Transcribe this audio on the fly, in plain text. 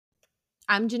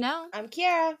I'm Janelle. I'm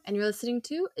Kiara. And you're listening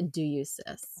to Do You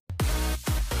Sis?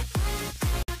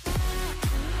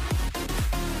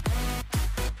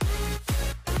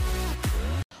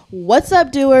 What's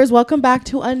up, doers? Welcome back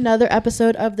to another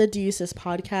episode of the Do You Sis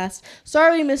podcast.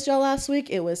 Sorry we missed y'all last week.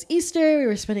 It was Easter. We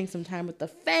were spending some time with the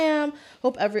fam.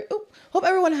 Hope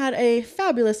everyone had a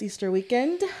fabulous Easter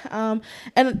weekend.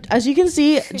 And as you can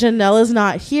see, Janelle is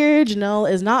not here.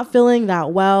 Janelle is not feeling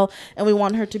that well, and we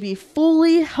want her to be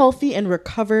fully healthy and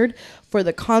recovered for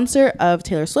the concert of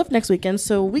Taylor Swift next weekend.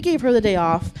 So we gave her the day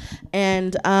off,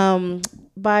 and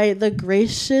by the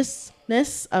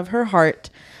graciousness of her heart,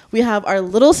 we have our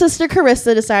little sister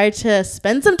Carissa decided to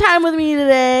spend some time with me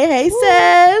today. Hey,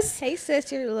 sis. Hey,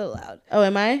 sis. You're a little loud. Oh,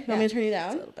 am I? You Yeah. want me to turn you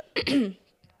down? Just a little bit.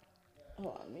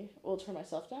 Hold on. We'll turn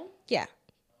myself down. Yeah.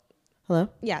 Hello?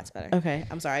 Yeah, it's better. Okay.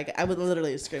 I'm sorry. I was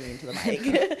literally screaming into the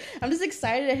mic. I'm just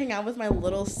excited to hang out with my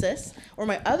little sis, or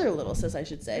my other little sis, I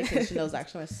should say, because she knows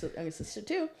actually my younger sister,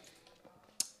 too.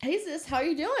 Hey, sis. How are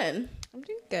you doing? I'm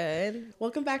doing good.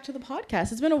 Welcome back to the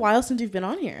podcast. It's been a while since you've been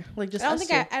on here. I don't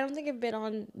think I've been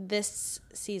on this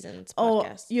season's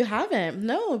podcast. Oh, you haven't?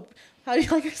 No. How do you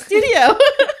like our studio?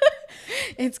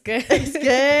 It's good. It's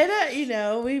good. You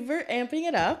know, we're amping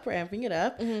it up.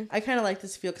 Mm-hmm. I kind of like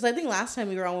this feel because I think last time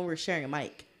we were on when we were sharing a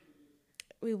mic.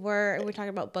 We were talking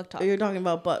about book talk. We were talking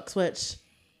about books, which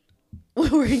we're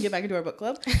going to get back into our book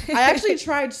club. I actually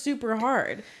tried super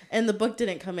hard and the book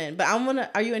didn't come in, but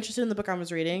are you interested in the book I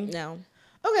was reading? No.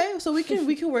 Okay. So we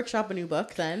can workshop a new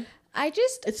book then.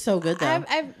 It's so good though.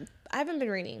 I haven't been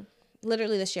reading.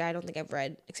 Literally this year, I don't think I've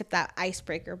read except that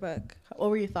icebreaker book. What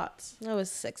were your thoughts? That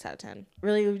was 6 out of 10.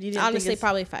 Really? You didn't Honestly,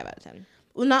 probably 5 out of 10.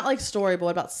 Well, not like story, but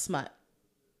what about smut?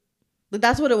 Like,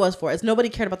 that's what it was for. It's nobody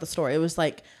cared about the story. It was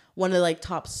like one of the like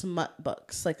top smut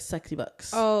books, like sexy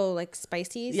books. Oh, like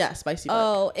spicy? Yeah, spicy book.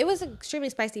 Oh, it was extremely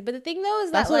spicy. But the thing though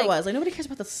is that's that what it was. Like nobody cares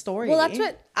about the story. Well, that's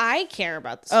what I care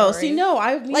about the story. Oh, see, no,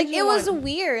 it was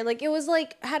weird. Like it was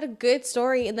like had a good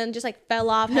story and then just like fell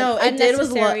off. No, it did.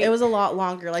 It was a lot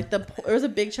longer. Like there was a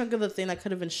big chunk of the thing that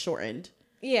could have been shortened.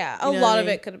 Yeah, a lot of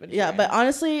it could have been. Yeah, but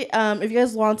honestly, if you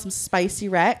guys want some spicy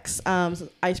recs,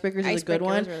 Icebreakers is a good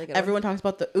one. Really good Everyone talks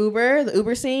about the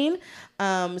Uber scene.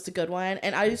 It's a good one.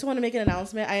 And I just want to make an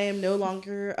announcement. I am no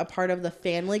longer a part of the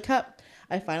Family Cup.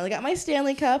 I finally got my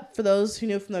Stanley Cup. For those who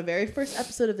know from the very first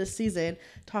episode of this season,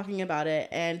 talking about it.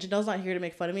 And Janelle's not here to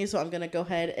make fun of me, so I'm gonna go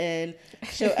ahead and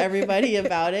show everybody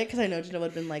about it because I know Janelle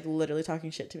would have been like literally talking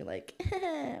shit to me, like.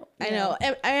 I know.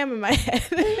 I am in my head.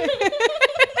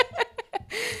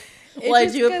 Well, I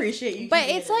do appreciate you. But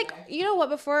it's like, you know what,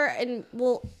 before, and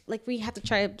we have to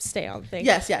try to stay on things.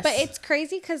 Yes. But it's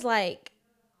crazy because, like,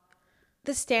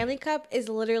 the Stanley Cup is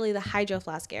literally the Hydro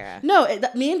Flask era. No,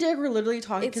 me and Derek were literally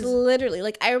talking. It's literally,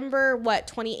 like, I remember,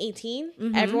 2018?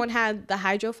 Mm-hmm. Everyone had the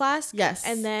Hydro Flask. Yes.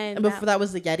 And then. And before that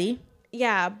was the Yeti.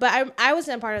 Yeah, but I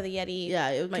wasn't a part of the Yeti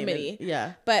it was committee.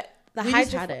 Yeah. But. The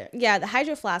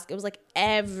Hydro Flask, it was like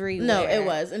everywhere. No, it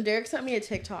was. And Derek sent me a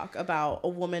TikTok about a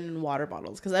woman in water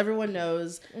bottles because everyone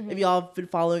knows, if y'all have been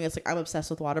following us, like I'm obsessed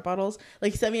with water bottles.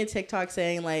 Like he sent me a TikTok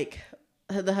saying like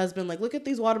the husband, like, look at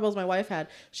these water bottles my wife had.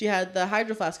 She had the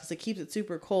Hydro Flask because it keeps it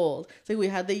super cold. So we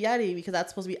had the Yeti because that's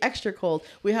supposed to be extra cold.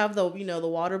 We have the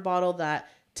water bottle that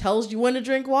tells you when to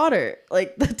drink water,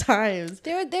 like the times.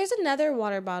 There's another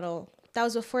water bottle that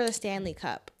was before the Stanley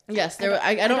Cup. Yes,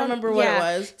 I don't remember what it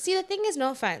was. See, the thing is,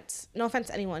 no offense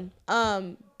to anyone.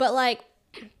 But like,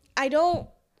 I don't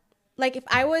like if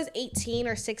I was 18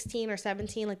 or 16 or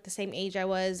 17, like the same age I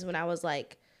was when I was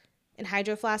like in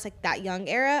Hydro Flask, like that young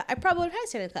era, I probably would have had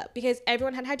Stanley Cup because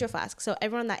everyone had Hydro Flask, so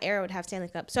everyone in that era would have Stanley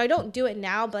Cup. So I don't do it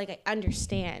now, but like I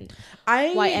understand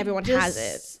why everyone has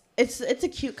it. It's a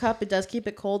cute cup. It does keep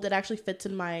it cold. It actually fits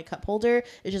in my cup holder.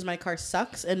 It's just my car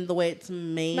sucks and the way it's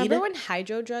made. Remember when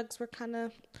hydro drugs were kind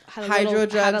of had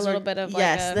a little bit of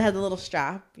yes, they had the little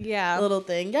strap, yeah, little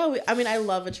thing. Yeah, I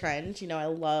love a trend. I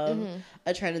love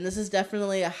a trend, and this is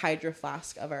definitely a Hydro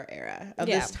Flask of our era of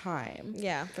this time.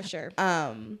 Yeah, for sure.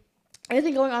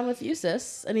 Anything going on with you,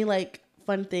 sis? Any like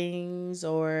fun things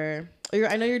or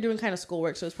I know you're doing kind of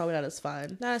schoolwork, so it's probably not as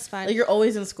fun. Not as fun. Like you're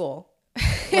always in school.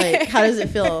 Like, how does it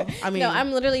feel? I mean, no,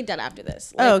 I'm literally done after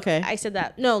this. Like, oh, okay. I said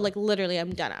that. No, like literally,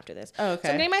 I'm done after this. Oh, okay.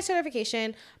 So I'm getting my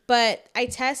certification, but I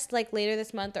test like later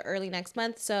this month or early next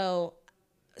month. So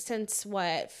since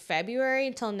February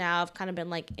until now, I've kind of been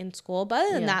like in school. But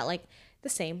other than that, like the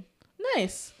same.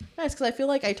 Nice. Because I feel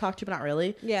like I talk to you, but not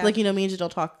really. Yeah. Like, me and Janelle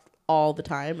talk all the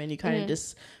time, and you kind of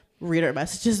just read our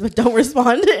messages but don't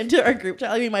respond into our group chat.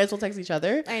 Like, we might as well text each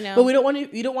other. I know. But we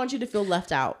don't want you to feel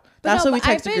left out. That's why we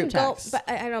text a group text. But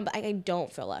I know, but I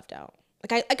don't feel left out.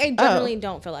 Like I definitely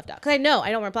don't feel left out because I know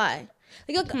I don't reply.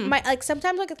 Like, look,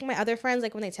 sometimes like my other friends,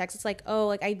 like when they text, it's like, oh,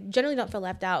 like I generally don't feel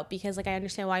left out because like I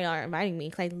understand why you aren't inviting me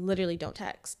because I literally don't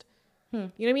text. You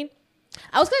know what I mean?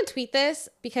 I was gonna tweet this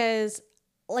because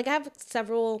like I have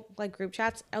several like group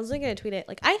chats. I was gonna tweet it.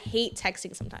 Like I hate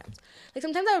texting sometimes. Like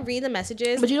sometimes I'll read the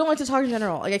messages. But you don't like to talk in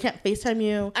general. Like I can't FaceTime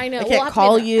you. I know. I can't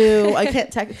call you. I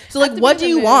can't text. So like, what do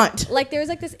you want? Like there was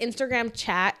like this Instagram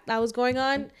chat that was going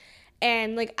on.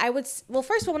 And like I would, well,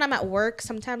 first of all, when I'm at work,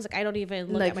 sometimes like I don't even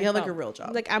look like at my you have phone. like a real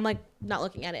job. Like I'm like not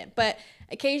looking at it, but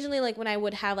occasionally like when I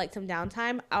would have like some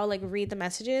downtime, I'll like read the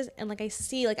messages and like I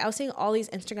see like I was seeing all these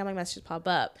Instagram like messages pop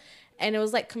up, and it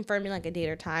was like confirming like a date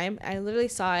or time. I literally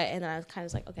saw it and then I was kind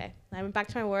of like, okay, I went back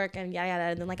to my work and yada yada,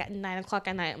 and then like at 9 o'clock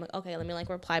at night, I'm like, okay, let me like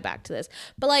reply back to this.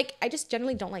 But like I just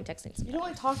generally don't like texting. Sometimes. You don't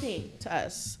like talking to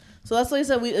us. So that's why I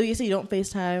said you say you don't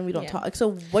FaceTime, we don't talk. Like,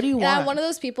 so what do you want? I'm one of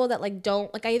those people that like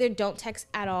don't like I either don't text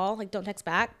at all, like don't text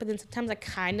back, but then sometimes I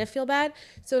kind of feel bad.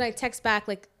 So when I text back,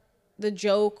 like the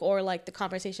joke or like the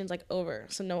conversation's like over,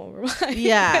 so no one replies.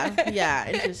 Yeah,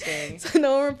 interesting. So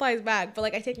no one replies back, but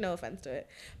like I take no offense to it.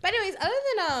 But anyways,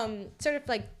 other than sort of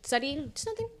like studying, just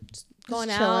nothing, just going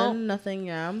Just out, chilling, nothing.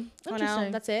 Yeah, going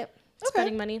out. That's it. Okay.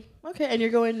 Spending money. Okay, and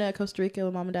you're going to Costa Rica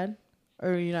with mom and dad,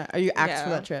 or are you not? Are you axed for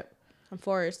that trip? I'm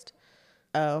forced.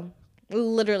 Oh,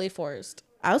 literally forced.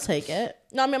 I'll take it.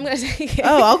 No, I mean, I'm gonna take it.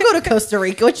 Oh, I'll go to Costa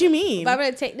Rica. What you mean? But I'm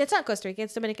gonna take. It's not Costa Rica.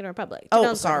 It's Dominican Republic. Oh, Janelle's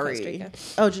going to sorry. Costa Rica.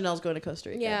 Oh, Janelle's going to Costa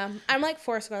Rica. Yeah, I'm like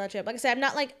forced to go on that trip. Like I said, I'm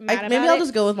not like mad about maybe it. I'll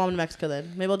just go with mom to Mexico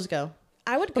then. Maybe I'll just go.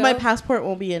 I would go. But my passport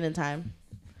won't be in time.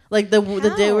 Like the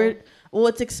day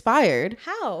it's expired.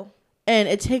 How? And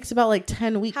it takes about like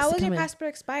 10 weeks. How to was come your in. passport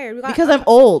expired? Because I'm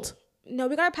old. No,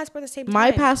 we got our passport at the same time.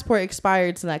 My passport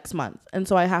expires next month, and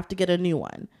so I have to get a new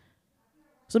one.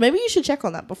 So maybe you should check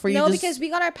on that before you. No, because we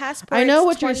got our passport. I know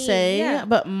what you're saying,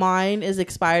 but mine is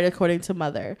expired according to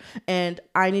mother, and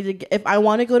I need to. If I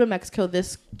want to go to Mexico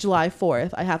this July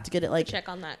 4th, I have to get it like. Check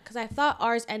on that because I thought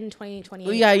ours ended in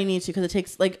 2028. Yeah, you need to because it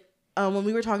takes like when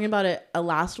we were talking about it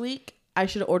last week. I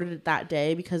should have ordered it that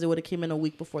day because it would have came in a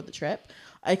week before the trip.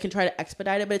 I can try to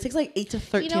expedite it, but it takes like 8 to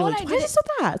 13 weeks. Why is it so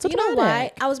that? You know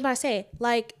why? I was about to say,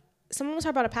 like, someone was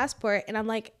talking about a passport, and I'm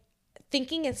like,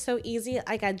 thinking it's so easy,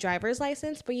 like a driver's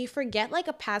license, but you forget like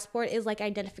a passport is like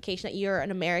identification that you're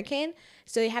an American.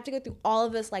 So you have to go through all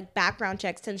of this like background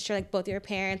checks to ensure like both your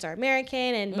parents are American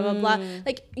and blah, blah, blah.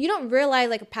 Like you don't realize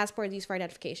like a passport is used for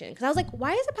identification. Because I was like,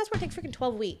 why does a passport take freaking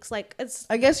 12 weeks? Like it's...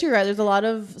 I guess you're right. There's a lot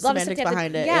of semantics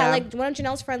behind it. Yeah, like one of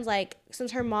Janelle's friends, like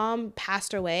since her mom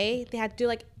passed away, they had to do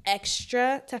like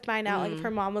extra to find out like if her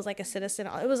mom was like a citizen.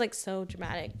 It was like so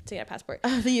dramatic to get a passport.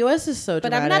 The U.S. is so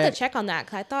dramatic. But I'm gonna have to check on that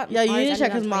because I thought... Yeah, you need to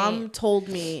check because mom told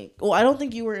me... Well, I don't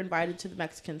think you were invited to the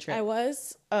Mexican trip. I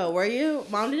was. Oh, were you?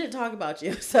 Mom didn't talk about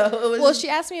you, so it was... Well, she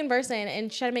asked me in person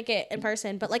and she tried to make it in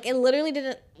person, but like it literally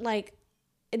didn't like...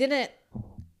 It didn't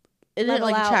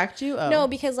like attract you? Oh. No,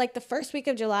 because like the first week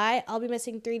of July, I'll be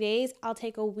missing 3 days. I'll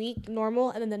take a week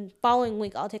normal, and then the following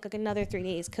week I'll take like another 3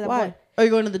 days. Why? Are you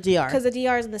going to the DR? Because the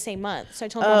DR is in the same month. So I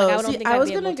told mom, like, I don't think I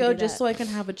was gonna go just so I can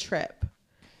have a trip,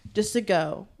 just to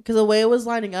go. Because the way it was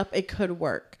lining up, it could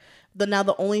work.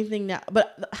 The only thing now,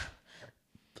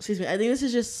 excuse me, I think this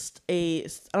is just I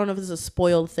don't know if this is a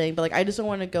spoiled thing, but like I just don't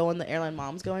want to go on the airline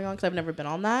mom's going on because I've never been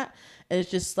on that, and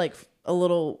it's just like a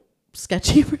little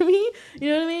sketchy for me.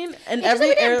 You know what I mean? And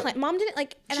every mom didn't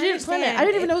like. And she didn't plan it. I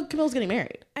didn't even know Camille's getting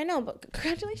married. I know, but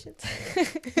congratulations.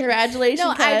 Congratulations.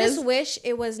 No, I just wish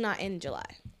it was not in July.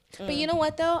 But you know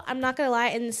what though? I'm not gonna lie,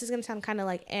 and this is gonna sound kind of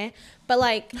like but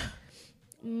like,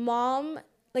 mom,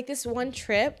 like this one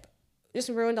trip just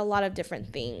ruined a lot of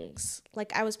different things.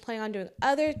 Like I was planning on doing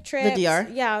other trips. The DR?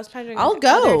 Yeah, I was planning on I'll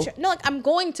go. No, like I'm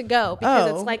going to go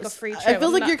because it's like a free trip. I feel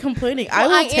like you're complaining. I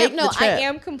will take the trip. I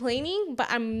am complaining, but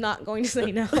I'm not going to say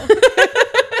no.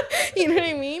 You know what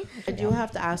I mean? I do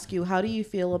have to ask you, how do you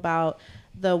feel about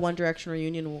the One Direction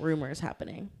reunion rumors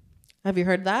happening? Have you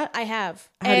heard that? I have.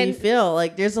 How do you feel?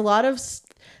 Like there's a lot of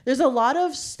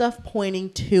stuff pointing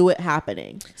to it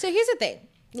happening. So here's the thing.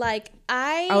 Like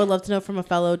I would love to know from a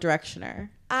fellow Directioner.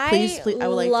 Please, I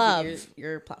would like to get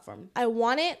your platform. I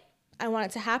want it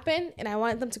to happen, and I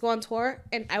want them to go on tour,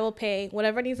 and I will pay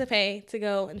whatever it needs to pay to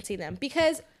go and see them.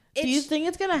 Because do you think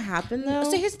it's gonna happen though?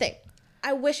 So here's the thing.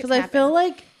 I wish it because I feel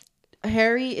like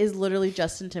Harry is literally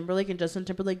Justin Timberlake, and Justin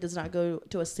Timberlake does not go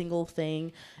to a single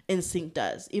thing NSYNC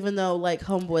does. Even though like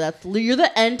Homeboy, you're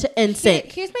the end to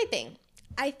NSYNC. Here's my thing.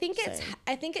 I think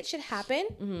it should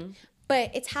happen,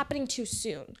 but it's happening too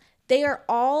soon. They are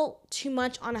all too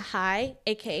much on a high,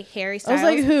 aka Harry Styles. I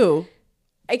was like, who?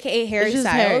 AKA Harry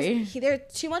Styles. Harry. They're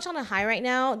too much on a high right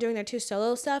now doing their two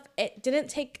solo stuff. It didn't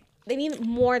take they need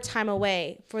more time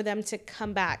away for them to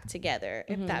come back together,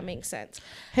 if that makes sense.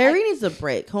 Harry needs a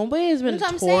break. Homeboy has been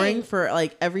That's what I'm touring saying. for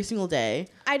like every single day.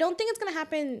 I don't think it's gonna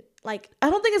happen. Like, I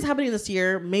don't think it's happening this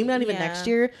year. Maybe not even next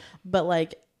year. But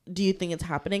like, do you think it's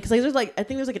happening? Because like, there's like, I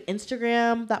think there's like an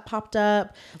Instagram that popped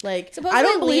up. Like, supposedly I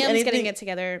don't believe Liam's anything. gonna get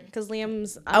together because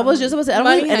Liam's. I was just about to say, I don't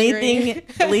money believe anything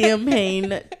hungry. Liam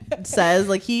Payne says.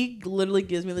 Like, he literally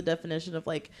gives me the definition of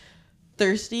like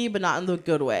thirsty, but not in the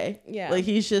good way. Yeah. Like,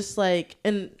 he's just like,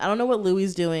 and I don't know what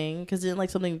Louis doing because didn't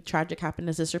like something tragic happen?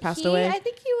 His sister passed away. I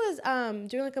think he was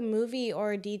doing like a movie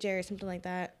or a DJ or something like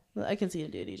that. I can see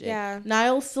him do a DJ. Yeah.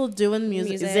 Niall's still doing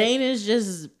music. Zayn is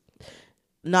just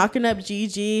knocking up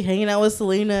Gigi, hanging out with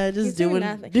Selena, just doing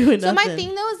nothing. So my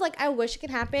thing though is like, I wish it could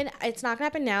happen. It's not gonna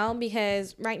happen now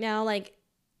because right now, like,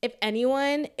 if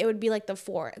anyone, it would be like the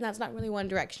four, and that's not really One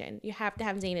Direction. You have to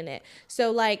have Zayn in it.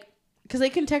 So like, because they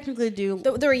can technically do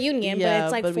the reunion, yeah, but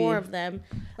it's like but four of them.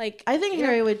 Like, I think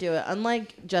Harry would do it.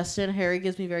 Unlike Justin, Harry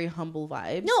gives me very humble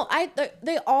vibes. No,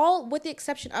 they all, with the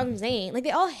exception of Zayn, like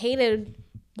they all hated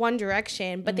One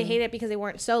Direction, but they hated it because they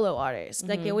weren't solo artists.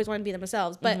 Like they always wanted to be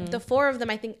themselves. But the four of them,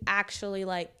 I think, actually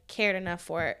like cared enough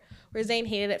for it. Where Zayn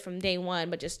hated it from day one,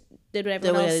 but just did what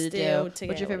everyone else do.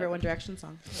 What's your favorite One Direction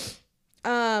song?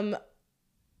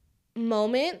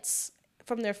 Moments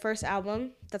from their first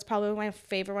album. That's probably my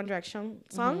favorite One Direction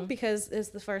song because it's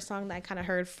the first song that I kind of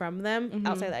heard from them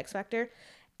outside of the X Factor.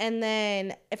 And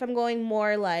then if I'm going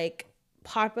more like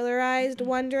popularized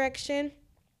One Direction.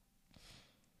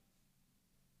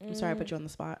 I'm sorry I put you on the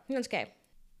spot. That's okay.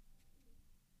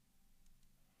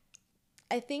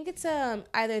 I think it's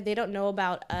either They Don't Know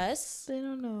About Us. They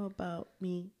don't know about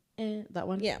me and that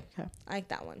one. Yeah. Okay. I like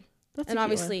that one. That's and a cute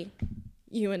obviously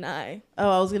You and I. Oh,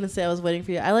 I was gonna say I was waiting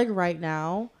for you. I like Right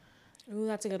Now. Ooh,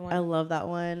 that's a good one. I love that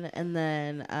one. And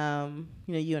then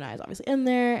You and I is obviously in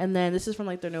there. And then this is from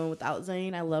like They're No One Without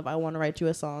Zayn. I love I Want to Write You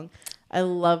a Song. I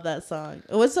love that song.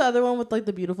 What's the other one with like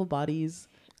the beautiful bodies?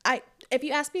 If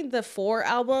you ask me the Four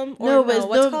album what's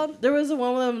it called? There was a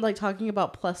one with them like talking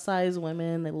about plus size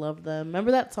women. They love them.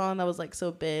 Remember that song that was like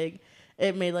so big?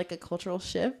 It made like a cultural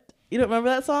shift. You don't remember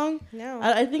that song? No.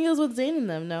 I think it was with Zayn and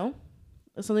them. No,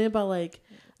 something about like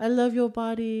I love your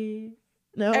body.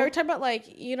 No, Every time about like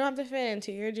you don't have to fit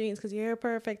into your jeans because you're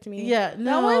perfect to me. Yeah,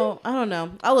 no, I don't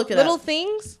know. I'll look it Little up.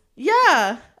 Things.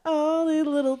 Yeah, all the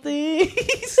little things.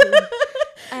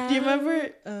 Do you remember?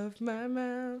 Of my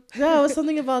mouth. No, it was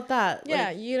something about that. Yeah,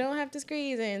 Like, you don't have to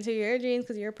squeeze into your jeans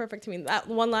because you're perfect to me. That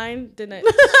one line didn't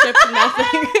shift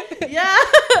nothing. yeah.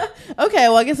 Okay,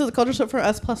 well, I guess it's a culture shift for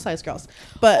us plus size girls.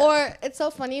 But Or it's so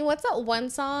funny. What's that one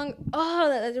song? Oh,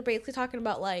 that they're basically talking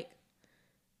about like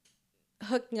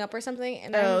hooking up or something.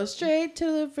 And straight to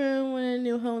the room in a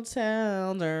new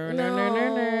hotel.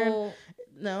 No,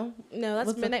 that's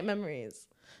What's Midnight Memories.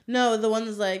 No, the one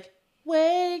that's like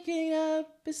waking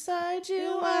up beside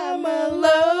you, I'm a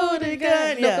loaded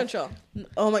gun. No Control.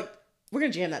 Oh my, we're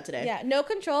gonna jam that today. Yeah, No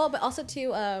Control, but also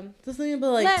to This thing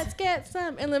about like Let's Get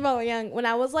Some and Live While We're Young. When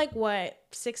I was like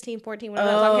 16, 14 when that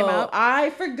song came out. I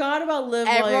forgot about Live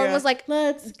While You're Everyone Young. was like,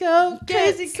 let's go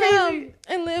crazy, some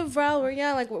and live while we're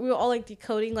young. Like we were all like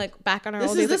decoding like back on our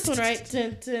old This is days. this one, right? Yeah,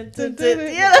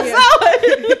 that's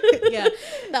that one. Yeah,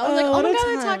 that was like, oh what my a god,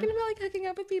 they're time. talking about like hooking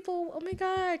up with people. Oh my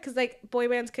god, because like boy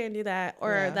bands couldn't do that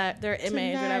or Yeah. that their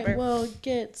image, Tonight whatever. we'll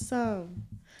get some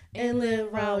and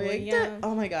live while we're young.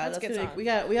 Oh my god, That's a good gonna song. we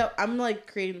got. I'm like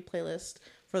creating a playlist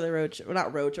for the road trip. Well,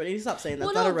 not road trip. I need to stop saying that. Well,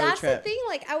 It's not no, a road that's trip. the thing.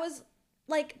 Like I was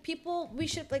like people. We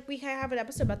should like we can have an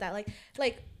episode about that. Like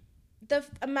the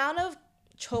amount of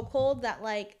chokehold that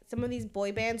like some of these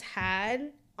boy bands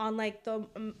had on like the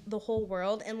whole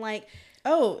world and like.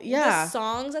 Oh yeah, The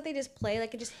songs that they just play,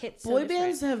 like it just hits. boy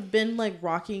bands have been like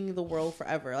rocking the world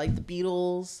forever. Like the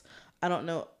Beatles. I don't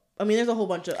know. I mean, there's a whole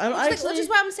bunch of. Which is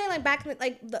what I'm saying. Like back in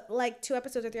like 2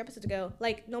 episodes or 3 episodes ago.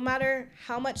 Like no matter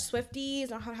how much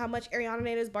Swifties or how much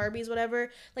Ariana is, Barbies, whatever.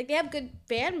 Like they have good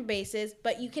fan bases,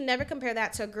 but you can never compare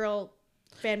that to a girl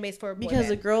fan base for a boy because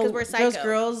band. the girls, we're psycho.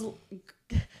 girls,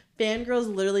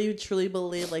 fangirls literally truly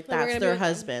believe like Like, we're that's gonna their be with them.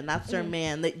 husband, that's their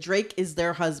man. Like Drake is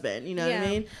their husband. You know what I Yeah.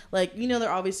 mean? Like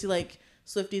they're obviously like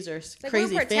Swifties are Like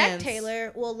crazy we'll protect fans.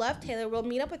 Taylor, we'll love Taylor, we'll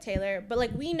meet up with Taylor, but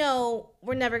like we know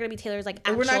we're never gonna be Taylor's like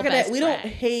actual We're not gonna. best We don't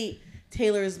friend. hate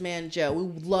Taylor's man Joe. We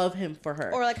love him for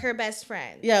her. Or like her best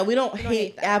friend. Yeah, we don't hate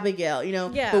hate that. Abigail, you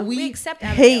know. Yeah, but we we accept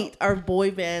hate Abigail. our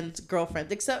boy band's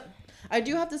girlfriends. Except, I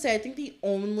do have to say, I think the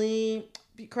only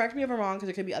correct me if I'm wrong, because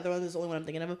there could be other ones. This is the only one I'm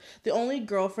thinking of. The only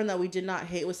girlfriend that we did not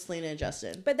hate was Selena and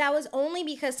Justin. But that was only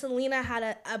because Selena had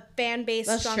a fan base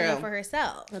strong enough for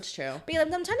herself. That's true. But I'm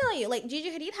trying to tell you, like, Gigi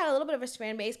Hadid had a little bit of a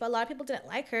fan base, but a lot of people didn't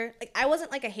like her. Like, I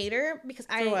wasn't like a hater because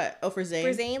For what? Oh, for Zayn?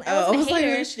 For Zayn. I wasn't a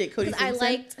hater. Like, she did Cody Simpson? I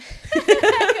liked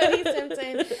Cody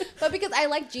Simpson. But because I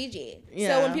liked Gigi.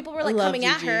 Yeah, so when people were like coming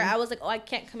Gigi. at her, I was like, oh, I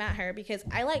can't come at her because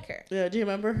I like her. Yeah, do you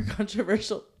remember her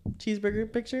controversial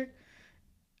cheeseburger picture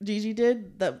Gigi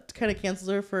did that kind of cancels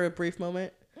her for a brief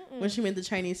moment when she made the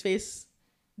Chinese face?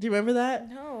 Do you remember that?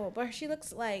 No, but she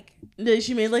looks like...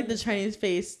 She made like the Chinese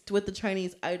face with the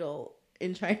Chinese idol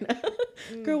in China.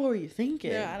 Girl, what were you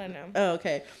thinking? Yeah, I don't know. Oh,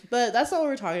 okay. But that's not what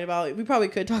we're talking about. We probably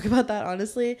could talk about that,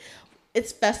 honestly.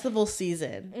 It's festival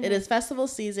season. It is festival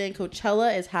season.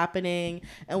 Coachella is happening,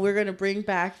 and we're going to bring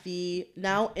back the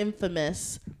now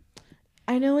infamous...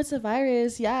 I know it's a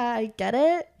virus. Yeah, I get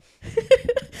it.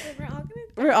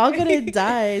 We're all gonna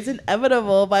die. It's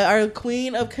inevitable. By our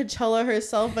queen of Coachella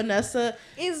herself, Vanessa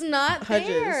is not Hudgens.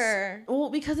 there.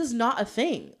 Well, because it's not a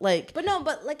thing. Like, but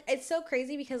like it's so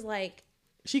crazy because like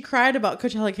she cried about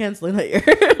Coachella canceling that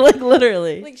year. Like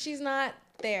literally. Like she's not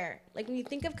there. Like when you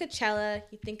think of Coachella,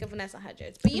 you think of Vanessa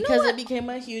Hudgens. But you know because what? it became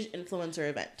a huge influencer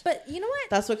event. But you know what?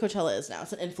 That's what Coachella is now.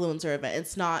 It's an influencer event.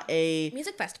 It's not a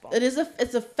music festival.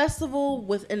 It's a festival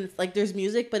within, like, there's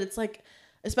music, but it's like,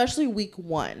 especially week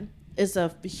 1 is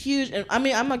a huge. And I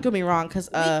mean, I'm not gonna be wrong, because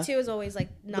week 2 is always like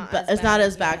not. It's not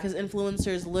as bad because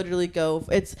influencers literally go.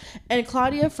 And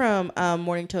Claudia from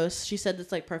Morning Toast, she said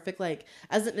it's like perfect. Like,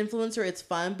 as an influencer, it's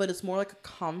fun, but it's more like a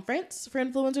conference for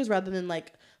influencers rather than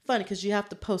like fun, because you have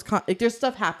to post like there's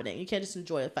stuff happening. You can't just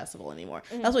enjoy a festival anymore.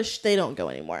 That's why they don't go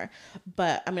anymore.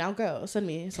 But I mean, I'll go. Send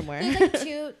me somewhere.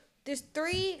 There's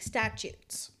 3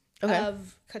 statutes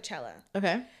of Coachella.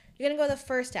 Okay. You're going to go to the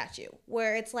first statue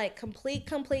where it's like complete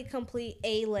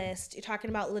A-list. You're talking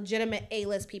about legitimate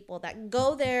A-list people that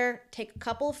go there, take a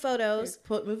couple of photos.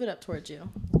 Move it up towards you.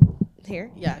 Here?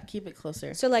 Yeah, keep it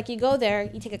closer. So like you go there,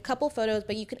 you take a couple photos,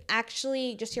 but you can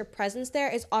actually, just your presence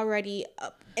there is already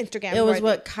Instagram. It was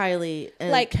what Kylie and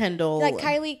like, Kendall. Like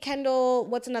Kylie, Kendall,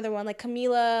 what's another one? Like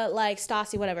Camila, like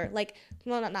Stassi, whatever. Like,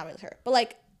 well, not really her. But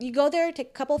like you go there, take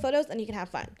a couple of photos, and you can have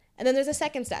fun. And then there's a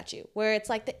second statue where it's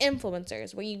like the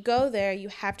influencers, where you go there, you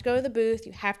have to go to the booth,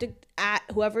 you have to at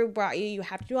whoever brought you, you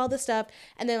have to do all this stuff,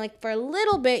 and then like for a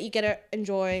little bit you get to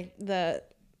enjoy the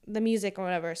music or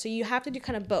whatever. So you have to do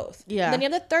kind of both. Yeah. And then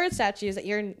you have the third statue is that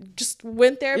you're just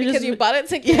went there because you bought a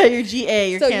ticket. Yeah, you're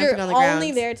GA. You're so camping you're on the grounds.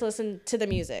 only there to listen to the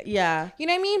music. Yeah. You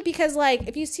know what I mean? Because like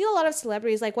if you see a lot of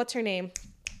celebrities, like what's her name?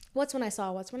 What's when I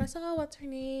saw? What's her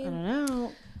name? I don't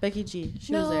know. Becky G.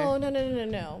 She was there.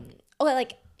 No. Okay,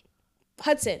 like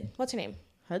Hudson. What's her name?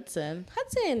 Hudson.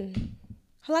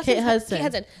 Her last Kate name Hudson. Kate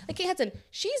Hudson. Like Kate Hudson.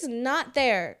 She's not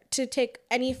there to take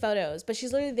any photos, but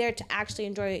she's literally there to actually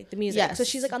enjoy the music. Yes. So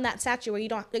she's like on that statue where you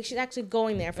don't like she's actually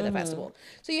going there for the festival.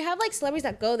 So you have like celebrities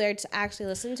that go there to actually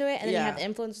listen to it, and then you have the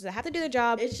influencers that have to do their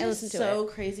job and listen to it. It's so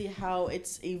crazy how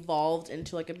it's evolved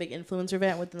into like a big influencer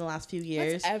event within the last few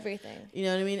years. That's everything. You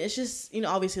know what I mean? It's just, you know,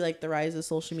 obviously like the rise of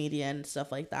social media and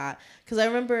stuff like that. Because I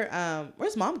remember,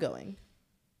 where's mom going?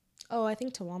 Oh, I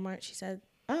think to Walmart, she said.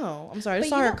 Oh, I'm sorry. I just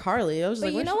saw her Carly. I was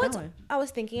like, where's she going? I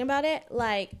was thinking about it,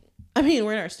 like... I mean,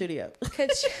 we're in our studio.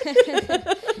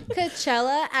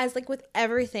 Coachella, as like with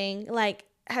everything, like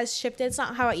has shifted. It's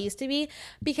not how it used to be,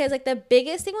 because like the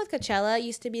biggest thing with Coachella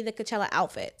used to be the Coachella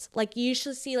outfits. Like you used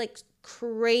to see like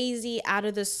crazy out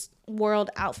of this world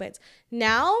outfits.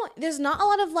 Now there's not a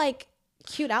lot of like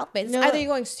cute outfits. Either you're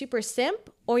going super simp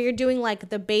or you're doing like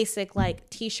the basic like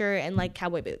t-shirt and like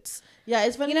cowboy boots. Yeah,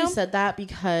 it's funny you said that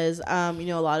because you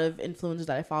know, a lot of influencers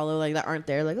that I follow like that aren't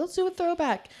there, like let's do a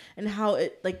throwback, and how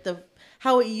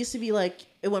it used to be like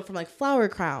it went from like flower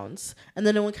crowns, and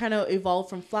then it would kind of evolve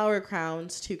from flower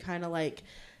crowns to kind of like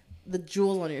the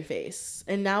jewels on your face,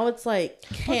 and now it's like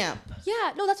camp.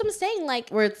 Yeah, no, that's what I'm saying. Like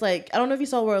where it's like, I don't know if you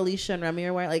saw where Alicia and Remy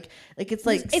are wearing, like it's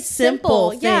like it's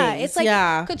simple things. Yeah, it's like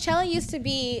Coachella used to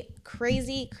be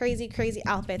crazy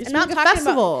outfits. I'm not talking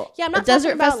festival. About I'm not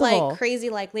talking about like crazy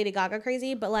like Lady Gaga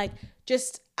crazy, but like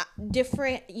just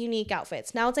different unique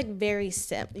outfits. Now it's like very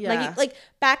simple. Yeah. Like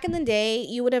back in the day,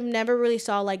 you would have never really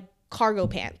saw like cargo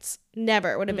pants.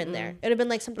 Never would have been there. It would have been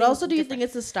like something. But also, do you think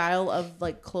it's the style of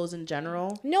like clothes in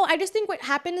general? No, I just think what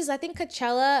happened is I think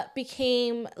Coachella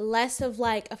became less of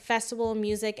like a festival of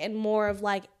music and more of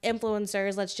like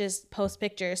influencers. Let's just post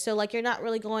pictures. So like you're not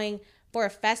really going for a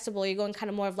festival. You're going kind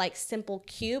of more of like simple,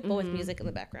 cute, but with music in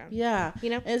the background. Yeah, you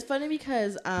know. And it's funny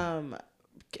because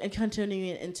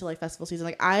continuing into like festival season,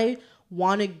 like I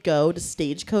want to go to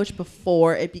Stagecoach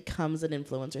before it becomes an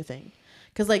influencer thing.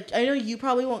 Because, like, I know you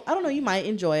probably won't. I don't know. You might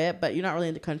enjoy it, but you're not really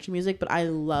into country music. But I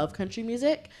love country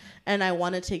music, and I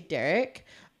want to take Derek.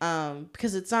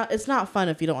 Because it's not fun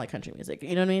if you don't like country music.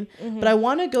 You know what I mean? Mm-hmm. But I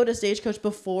want to go to Stagecoach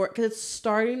before, because it's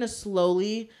starting to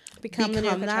slowly become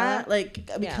that, like,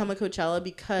 become a Coachella.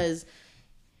 Because,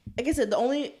 like I said, the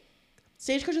only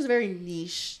Stagecoach is a very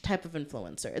niche type of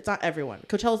influencer. It's not everyone.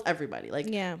 Coachella's everybody. Like,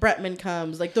 Bretman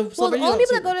comes. Like, the only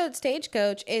people that go to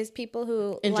Stagecoach is people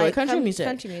who enjoy like country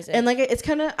music. And, like, it's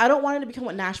kind of, I don't want it to become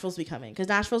what Nashville's becoming, because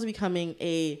Nashville's becoming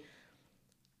a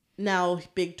now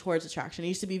big tourist attraction. It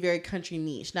used to be very country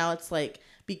niche. Now it's like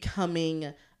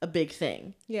becoming a big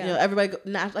thing. Yeah, you know, everybody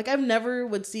like, I've never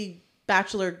would see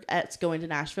bachelorettes going to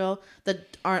Nashville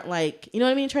that aren't, like, you know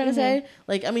what I mean, trying to say,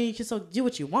 like, I mean, you can still do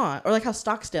what you want, or like how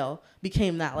Stockstill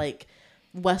became that, like,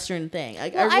 Western thing.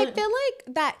 Like, well, I feel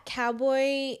like that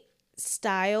cowboy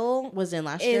style was in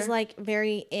last year, is like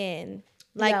very in.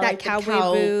 Like, that, like,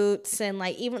 cowboy boots, and,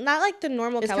 like, even not like the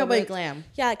normal cowboy boots. Glam.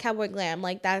 Yeah, like cowboy glam.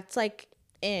 Like, that's like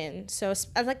in. So it's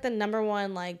like the number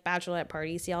one, like, bachelorette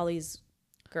party. You see all these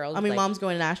girls. I mean, like, Mom's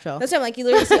going to Nashville. That's what I'm like. You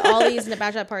literally see all these in the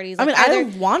bachelorette parties. Like, I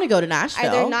mean, I want to go to Nashville.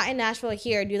 Either not in Nashville or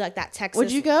here, do like that Texas.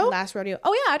 Would you go? Last rodeo.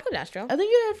 Oh yeah, I'd go to Nashville. I think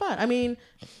you'd have fun. I mean,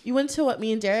 you went to what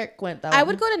me and Derek went. I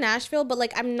would go to Nashville, but,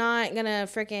 like, I'm not gonna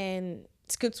freaking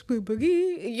scoot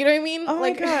boogie. You know what I mean? Oh,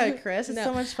 like, my God, Chris, it's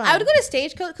so much fun. I would go to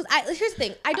Stagecoach because here's the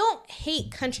thing. I don't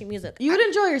hate country music. You would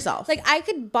enjoy yourself. Like, I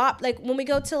could bop, like, when we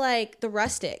go to, like, the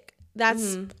Rustic.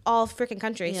 That's all freaking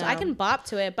country. So I can bop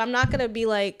to it, but I'm not going to be,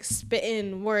 like,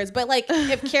 spitting words. But, like,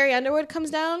 if Carrie Underwood comes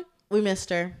down. We missed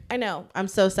her. I know. I'm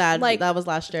so sad. Like, that was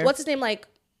last year. What's his name? Like,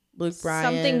 Luke Bryan.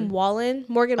 Something Wallen.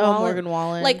 Morgan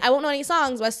Wallen. Like, I won't know any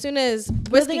songs, but as soon as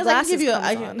Whiskey Glasses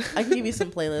I can give you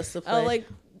some playlists to play. Oh, like,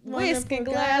 Whiskey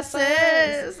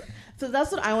Glasses. So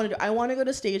that's what I want to do. I want to go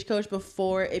to Stagecoach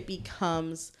before it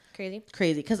becomes crazy.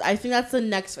 Because I think that's the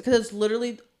next, because it's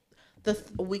literally the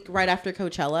week right after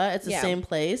Coachella. It's the same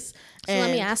place. So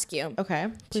let me ask you. Okay.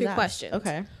 Two questions.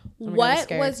 Okay. What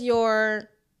was your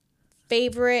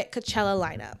favorite Coachella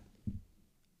lineup?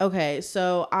 Okay,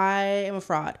 so I am a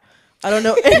fraud. I don't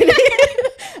know any.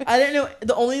 I didn't know.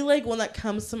 The only, like, one that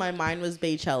comes to my mind was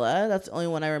Baychella. That's the only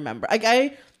one I remember. Like,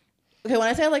 okay, when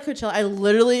I say I like Coachella, I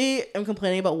literally am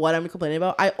complaining about what I'm complaining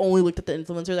about. I only looked at the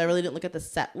influencers. I really didn't look at the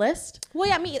set list. Well,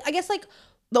 yeah, I guess, like,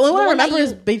 the only one I remember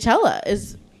is Baychella.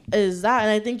 Is that, and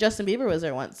I think Justin Bieber was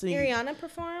there once. Ariana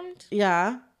performed.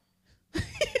 Yeah.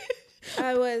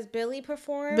 Billy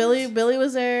performed. Billy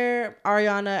was there.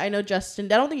 Ariana. I know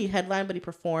Justin. I don't think he headlined, but he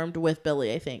performed with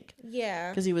Billy, I think.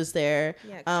 Yeah. Because he was there.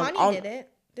 Yeah. Kanye did it.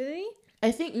 Did he?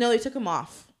 I think, no, they took him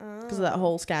off because of that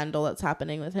whole scandal that's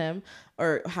happening with him,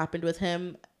 or happened with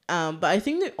him. But I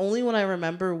think the only one I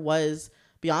remember was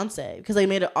Beyonce, because they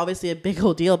made it obviously a big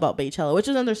old deal about Baychella, which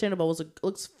is understandable.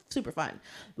 Looks super fun,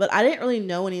 but I didn't really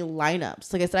know any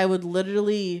lineups. Like I said, I would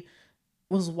literally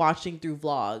was watching through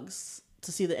vlogs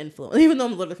to see the influence, even though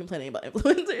I'm literally complaining about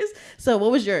influencers. So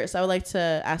what was yours? I would like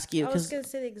to ask you. I was gonna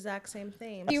say the exact same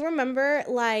thing. Do you remember,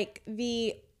 like,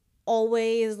 the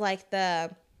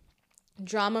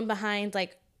drama behind,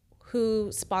 like,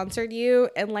 who sponsored you,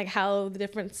 and, like, how the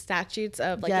different statutes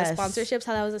of, like, the sponsorships,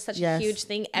 how that was such a huge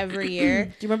thing every year?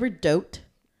 Do you remember Dote?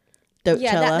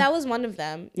 Yeah, that was one of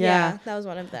them. Yeah, that was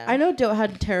one of them. I know Dote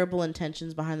had terrible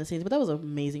intentions behind the scenes, but that was an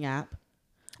amazing app.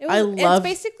 It's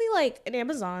basically like an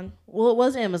Amazon. Well, it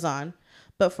was Amazon,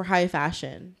 but for high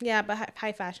fashion. Yeah, but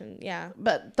high fashion, yeah.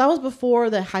 But that was before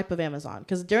the hype of Amazon,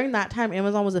 because during that time,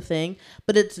 Amazon was a thing,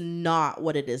 but it's not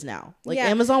what it is now. Like,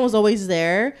 Amazon was always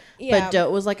there, but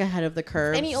Dote was, like, ahead of the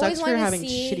curve. And you always wanted to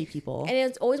see shitty people. And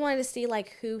it's always wanted to see,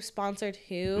 like, who sponsored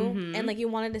who, and, like, you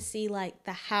wanted to see, like,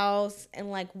 the house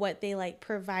and, like, what they, like,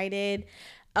 provided.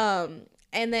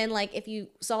 And then, like, if you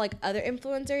saw, like, other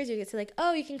influencers, you get to, like,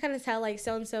 oh, you can kind of tell, like,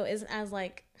 so-and-so isn't as,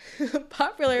 like,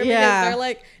 popular because they're,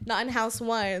 like, not in house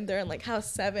 1. They're in, like, house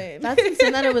 7. That's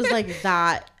insane that it was, like,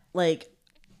 that, like...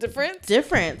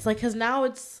 Difference. Like, because now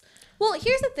it's... Well,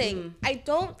 here's the thing. I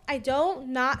don't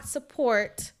not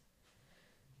support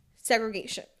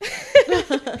segregation.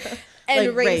 And like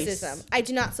racism. race. I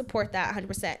do not support that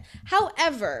 100%.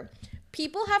 However,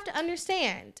 people have to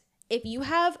understand, if you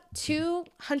have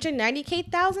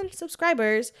 290,000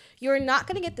 subscribers, you're not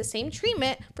going to get the same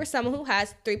treatment for someone who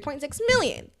has 3.6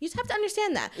 million. You just have to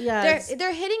understand that. Yes.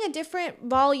 They're hitting a different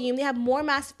volume. They have more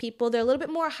massive people. They're a little bit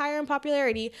more higher in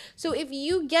popularity. So if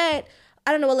you get,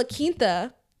 I don't know, a La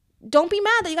Quinta, don't be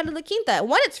mad that you got a La Quinta.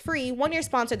 One, it's free. One, you're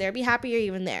sponsored there. Be happy you're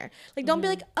even there. Like, don't be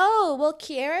like, oh, well,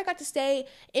 Kiara got to stay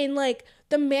in, like,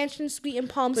 the mansion suite in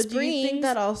Palm Springs. But do you think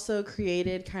that also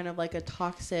created kind of like a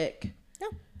toxic...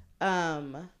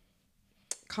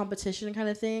 competition kind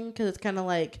of thing, because it's kind of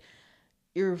like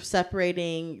you're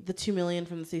separating the 2 million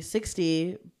from the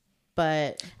 360.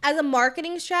 But as a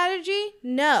marketing strategy,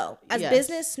 no. As yes.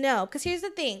 business, no. Because here's the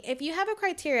thing: if you have a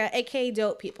criteria, aka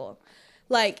dope people,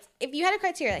 like if you had a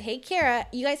criteria, like, hey Kara,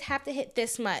 you guys have to hit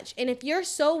this much, and if you're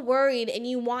so worried and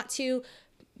you want to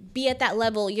be at that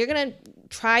level, you're gonna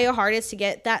try your hardest to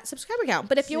get that subscriber count.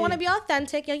 But if you want to be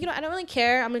authentic, you know, I don't really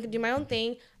care. I'm gonna do my own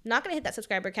thing. I'm not gonna hit that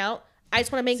subscriber count. I just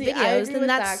want to make videos. I agree with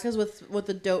that, because with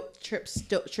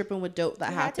the tripping with dope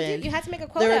that happened, you had to make a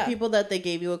quota. There were people that they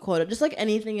gave you a quota, just like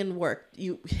anything in work.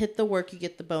 You hit the work, you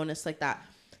get the bonus, like that.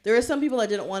 There were some people that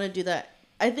didn't want to do that.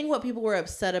 I think what people were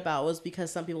upset about was because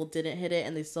some people didn't hit it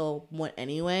and they still went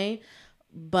anyway.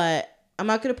 But I'm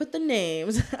not going to put the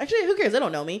names. Actually, who cares? They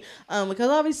don't know me. Because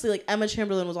obviously, like, Emma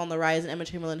Chamberlain was on the rise, and Emma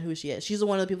Chamberlain, who she is. She's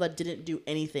one of the people that didn't do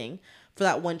anything for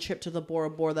that one trip to the Bora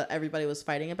Bora that everybody was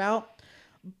fighting about.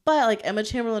 But, like, Emma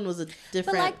Chamberlain was a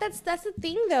different... But, like, that's the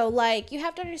thing, though. Like, you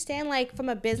have to understand, like, from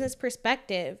a business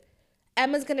perspective,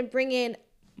 Emma's going to bring in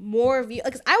more views.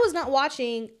 Because I was not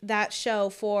watching that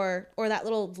show or that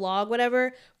little vlog,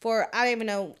 whatever, for, I don't even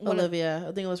know. Olivia.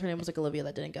 I think it was, her name was, like, Olivia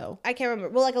that didn't go. I can't remember.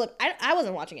 Well, like, look, I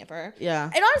wasn't watching it for her. Yeah.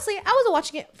 And honestly, I wasn't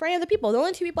watching it for any of the people. The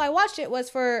only two people I watched it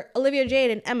was for Olivia Jade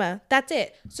and Emma. That's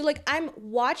it. So, like, I'm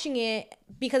watching it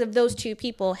because of those two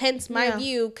people. Hence, my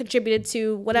view contributed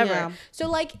to whatever. Yeah. So,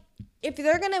 like, if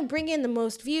they're going to bring in the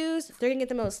most views, they're going to get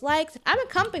the most likes. I'm a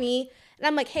company, and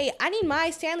I'm like, hey, I need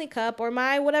my Stanley Cup or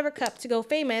my whatever cup to go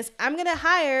famous. I'm going to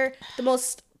hire the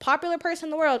most popular person in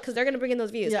the world because they're going to bring in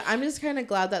those views. Yeah, I'm just kind of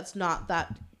glad that's not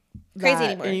that crazy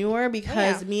anymore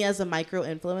because me as a micro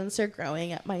influencer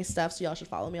growing at my stuff, so y'all should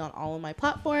follow me on all of my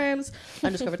platforms,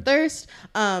 Undiscovered Thirst.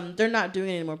 They're not doing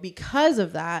it anymore because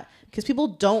of that, because people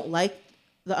don't like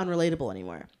the unrelatable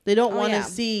anymore. They don't want to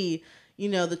see, you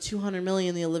know, the 200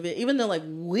 million, the Olivia, even though like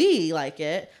we like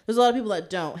it, there's a lot of people that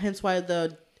don't. Hence why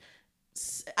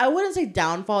I wouldn't say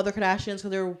downfall of the Kardashians, because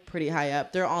they're pretty high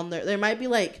up. They're on there. They might be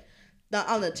like not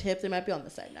on the tip. They might be on the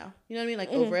side now. You know what I mean?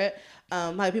 Like over it.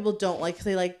 How people don't like,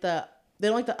 they don't like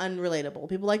the unrelatable.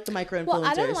 People like the micro influencers. Well,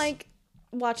 I don't like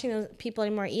watching those people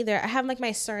anymore either. I have like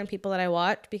my certain people that I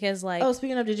watch because like. Oh,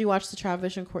 speaking of, did you watch the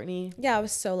Travis and Courtney? Yeah, it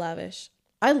was so lavish.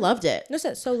 I loved it. No,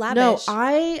 so lavish. No,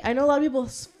 I know a lot of people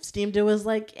steamed it was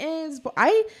like,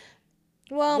 the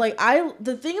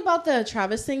thing about the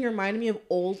Travis thing reminded me of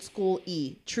old school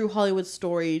True Hollywood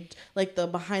Story, like the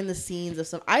behind the scenes of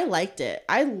stuff. I liked it.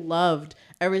 I loved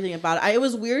everything about it. It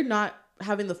was weird not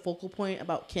having the focal point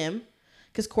about Kim,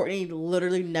 because Courtney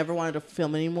literally never wanted to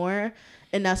film anymore.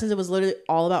 And now since it was literally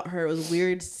all about her, it was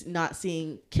weird not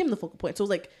seeing Kim the focal point. So it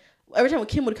was like, every time when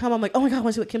Kim would come, I'm like, oh my God, I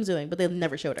want to see what Kim's doing. But they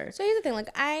never showed her. So here's the thing. Like,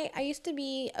 I used to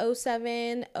be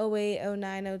 07, 08,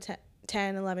 09,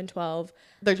 10, 11, 12.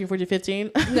 13, 14,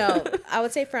 15? No, I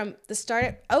would say from the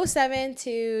start of 07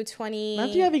 to 20. Not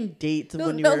you having dates of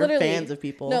when you were fans of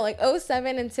people. No, like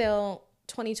 07 until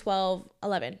 2012,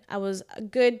 11. I was a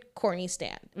good Courtney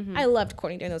stan. Mm-hmm. I loved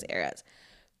Courtney during those eras.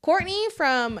 Courtney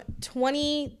from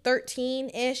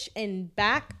 2013-ish and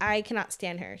back, I cannot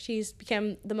stand her. She's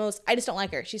become the most, I just don't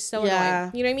like her. She's so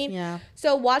annoying. You know what I mean? Yeah.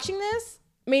 So watching this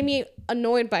made me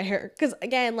annoyed by her. Because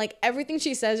again, like everything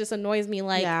she says just annoys me.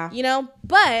 Like, you know,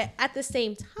 but at the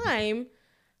same time,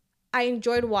 I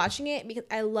enjoyed watching it because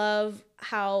I love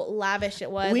how lavish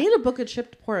it was. We need to book a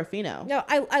trip to Portofino. No,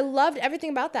 I loved everything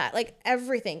about that. Like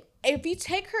everything. If you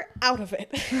take her out of it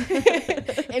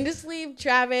and just leave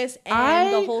Travis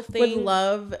and the whole thing. I would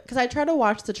love, because I tried to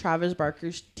watch the Travis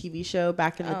Barker's TV show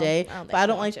back in the day, but I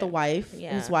don't like the wife,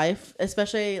 his wife,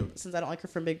 especially since I don't like her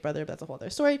from Big Brother, but that's a whole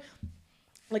other story.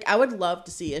 Like, I would love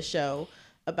to see a show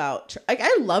about, like,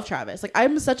 I love Travis. Like,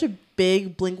 I'm such a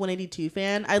big Blink-182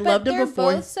 fan. I loved him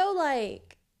before. They're both so,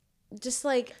 like, just,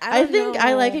 like, I think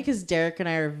I like it because Derek and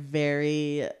I are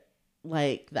very,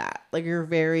 like, that. Like, you're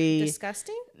very...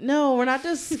 Disgusting? No, we're not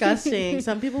disgusting.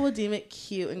 Some people would deem it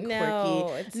cute and quirky.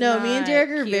 No, it's no, not me and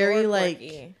Derek are very,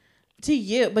 like... To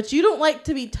you. But you don't like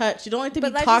to be touched. You don't like to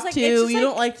be talked to. You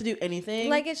don't like to do anything.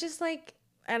 Like, it's just, like...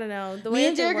 I don't know. The way me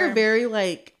and Derek are very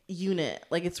like unit.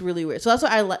 Like, it's really weird. So that's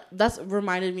what that's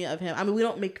reminded me of him. I mean, we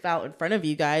don't make out in front of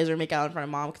you guys or make out in front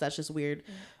of mom because that's just weird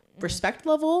respect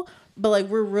level. But like,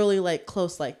 we're really like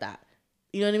close like that.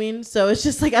 You know what I mean? So it's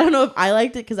just like, I don't know if I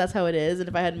liked it because that's how it is, and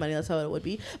if I had money, that's how it would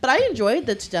be. But I enjoyed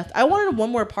the to death. I wanted one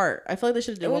more part. I feel like they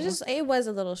should have done one. It was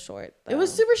a little short, though. It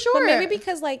was super short. But maybe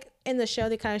because like in the show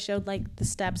they kind of showed like the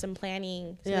steps and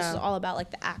planning. So this is all about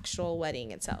like the actual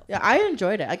wedding itself. Yeah, I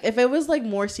enjoyed it. Like, if it was like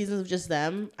more seasons of just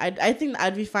them, I think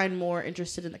I'd be more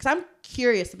interested in it, because I'm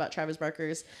curious about Travis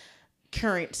Barker's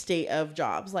current state of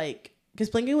jobs. Like, because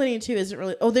Blink-182 isn't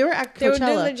really. Oh, they were at Coachella. They were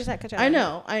literally just at Coachella. I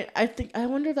know. I think. I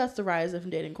wonder if that's the rise of him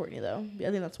dating Courtney though. I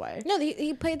think that's why. No,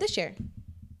 he played this year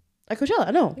At Coachella.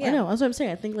 I know. Yeah. I know. That's what I'm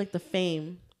saying. I think like the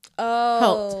fame Oh,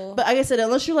 helped. But like I said,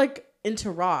 unless you're like into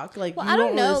rock, like well, you I don't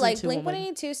won't know. listen Like to women.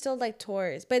 Blink-182 still like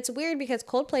tours, but it's weird because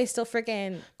Coldplay still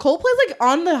freaking. Coldplay's like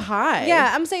on the high.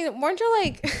 Yeah, I'm saying, weren't you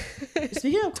like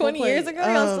Speaking of 20 Coldplay, years ago?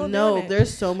 Y'all still no, doing it?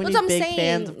 there's so many That's what I'm big saying.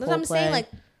 fans of Coldplay. That's what I'm saying. Like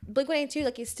Blink-182,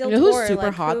 like he's still You know who's tour, super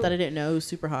like, hot who- that I didn't know who's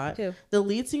super hot? Who? The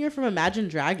lead singer from Imagine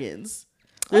Dragons.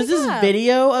 There's yeah. this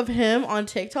video of him on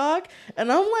TikTok,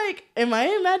 and I'm like, am I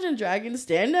Imagine Dragons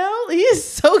stand now? He is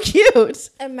so cute.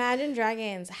 Imagine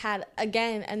Dragons had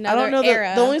again I another don't know.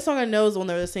 era. The only song I know is the one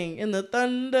they were singing, In the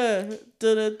Thunder.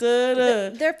 Da, da, da, da,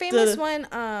 Their famous da. one,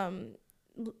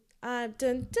 dun,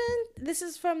 dun, this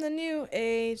is from the new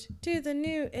age to the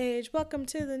new age. Welcome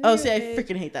to the new Oh, see, I age.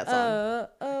 freaking hate that song.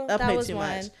 That that played was too one.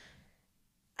 much.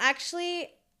 Actually,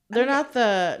 They're not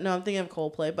the. No, I'm thinking of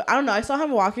Coldplay, but I don't know. I saw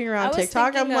him walking I around was TikTok.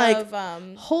 I'm thinking like,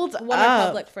 of, hold One up.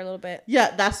 Republic for a little bit.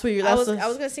 Yeah, that's what you're. I That's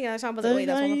was gonna sing another song, but I was like, wait,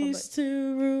 that's One Republic. used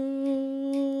to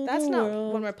rule That's the not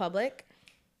world. One Republic.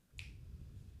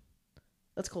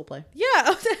 That's Coldplay.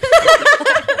 Yeah.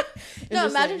 No, Interesting.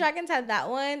 Imagine Dragons had that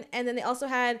one, and then they also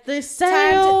had They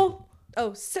sail.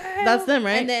 Sail. That's them,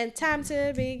 right? And then Time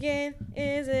to Begin.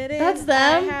 Is it? That's in?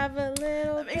 them? I have a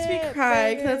little. That makes me bit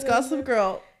cry because that's Gossip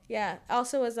Girl. Yeah.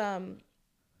 Also was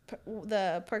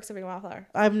the Perks of Being a Wildflower.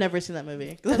 I've never seen that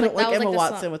movie. I was don't like- like that was Emma like the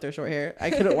Watson song. with her short hair. I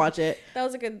couldn't watch it. That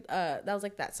was a good. That was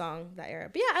like that song, that era.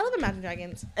 But yeah, I love Imagine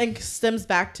Dragons. And stems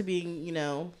back to being,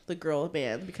 the girl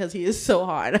band because he is so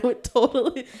hot.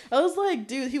 I was like,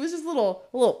 dude, he was just a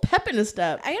little pep in his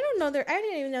step. I don't know. I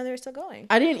didn't even know they were still going.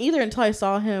 I didn't either until I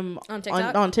saw him On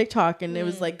TikTok? on TikTok, and it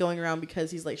was like going around because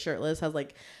he's like shirtless, has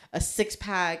like a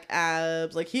 6-pack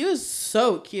abs. Like he was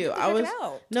so cute. Check it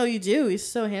out. No, you do. He's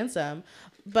so handsome.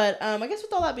 But I guess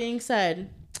with all that being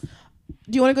said, do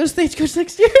you want to go to Stagecoach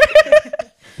next year?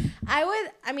 I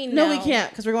would. I mean, No, we can't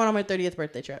because we're going on my 30th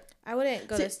birthday trip. I wouldn't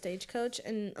go See, to Stagecoach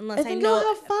unless I I think know.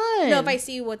 you'll have fun. No, if I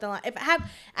see what the line. If I have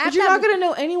But you're to not have- gonna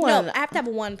know anyone. No, I have to have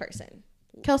one person.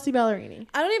 Kelsey Ballerini.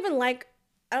 I don't even like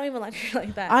her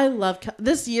like that. I love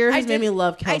this year has made me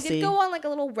love Kelsey. I did go on like a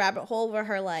little rabbit hole where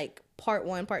her like part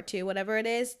 1, part 2, whatever it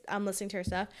is. I'm listening to her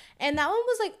stuff, and that one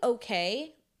was like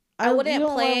okay. I you wouldn't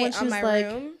don't play want when it on she's my like,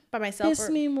 room by myself. Kiss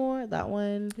me more. That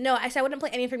one. No, I said I wouldn't play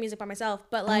any of her music by myself.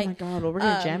 But like, oh my god, well we're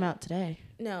gonna jam out today.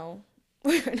 no,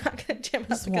 we're not gonna jam out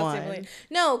Just to Kelsey one. Ballerini.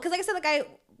 No, because like I said, like I a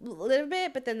little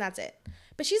bit, but then that's it.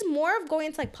 But she's more of going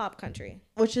into like pop country.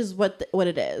 Which is what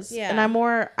it is. Yeah. And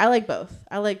I like both.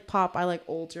 I like pop. I like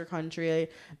older country.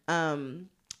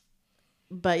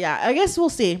 But yeah, I guess we'll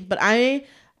see. But I'm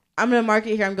gonna mark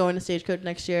it here. I'm going to Stagecoach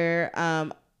next year.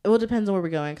 It will depend on where we're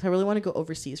going because I really want to go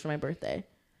overseas for my birthday.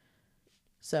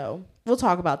 So we'll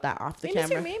talk about that off the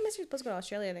camera. Me and Mr. supposed to go to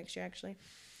Australia next year, actually.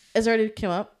 It's already came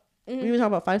up. Mm-hmm. We were talking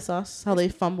about Five Sauce, how they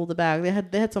fumbled the bag. They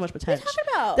had so much What are you potential.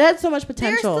 talking about? They had so much They're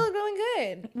potential. still going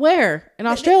good. Where? In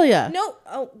Australia? No,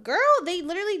 oh, girl, they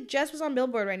literally just was on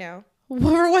Billboard right now.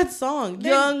 For what song?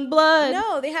 They're- Young Blood.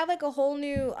 No, they have like a whole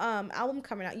new album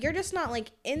coming out. You're just not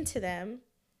like into them.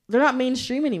 They're not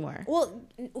mainstream anymore. Well,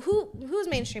 who's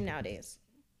mainstream nowadays?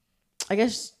 I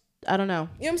guess I don't know.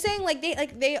 You know what I'm saying? Like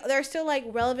they're still like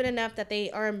relevant enough that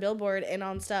they are on Billboard and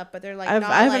on stuff, but they're like I not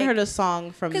haven't like, heard a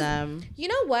song from 'cause them. You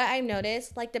know what I've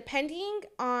noticed? Like depending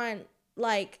on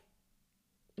like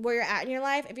where you're at in your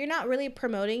life, if you're not really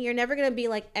promoting, you're never gonna be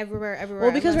like everywhere.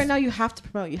 Well, because unless- right now you have to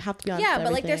promote. You have to be on. yeah,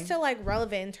 but like they're everything. still like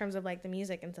relevant in terms of like the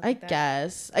music and stuff. I like that.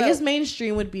 guess. But- I guess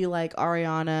mainstream would be like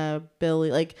Ariana,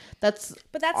 Billie. Like that's.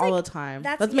 But that's all like, the time.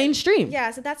 that's- That's mainstream. Yeah,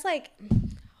 so that's like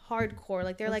hardcore.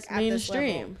 Like they're That's like at this level.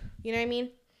 mainstream. You know what I mean?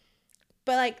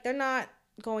 But like they're not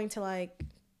going to like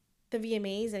the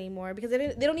VMAs anymore because they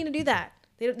don't need to do that.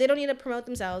 They don't need to promote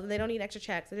themselves. They don't need extra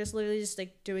checks. They're just literally just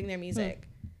like doing their music.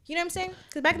 You know what I'm saying?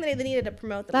 Because back in the day they needed to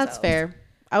promote themselves. That's fair.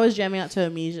 I was jamming out to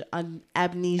Amnesia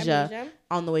Amnesia?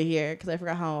 on the way here because I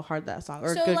forgot how hard that song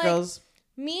or So, Good like, Girls.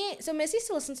 So Missy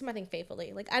still listens to my thing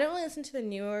faithfully. Like I don't really listen to the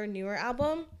newer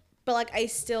album, but like I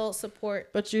still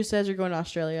support. But you said you're going to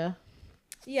Australia.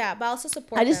 Yeah, but I also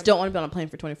support. I just them. don't want to be on a plane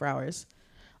for 24 hours.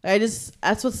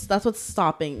 That's what's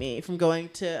stopping me from going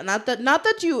to. Not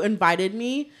that you invited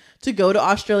me to go to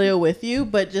Australia with you,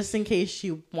 but just in case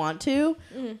you want to.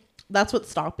 Mm-hmm. That's what's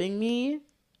stopping me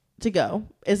to go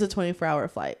is a 24-hour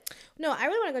flight. No, I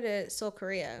really want to go to Seoul,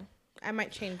 Korea. I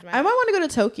might change my. I might want to go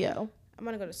to Tokyo. I'm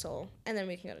gonna go to Seoul, and then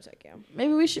we can go to Tokyo.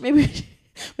 Maybe we'll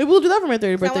do that for my 30th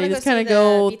I wanna birthday. go Just kind see of the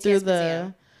go BTS through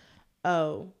museum.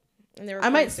 Oh. And they I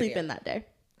recording might sleep studio. in that day.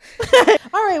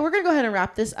 All right, we're gonna go ahead and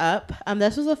wrap this up.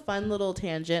 This was a fun little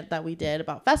tangent that we did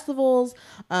about festivals.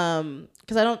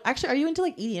 Because I don't actually. Are you into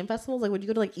like EDM festivals? Like, would you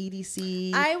go to like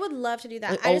EDC? I would love to do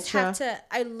that. Like I just have Ultra? to.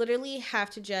 I literally have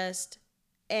to just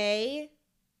get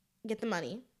the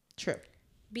money. True.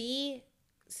 B,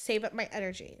 save up my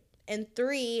energy. And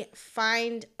 3,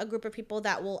 find a group of people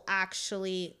that will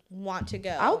actually want to go.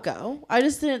 I'll go. I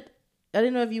didn't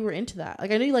know if you were into that.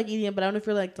 Like, I know you like EDM, but I don't know if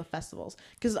you're like the festivals.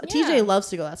 Because TJ loves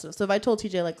to go that stuff. So if I told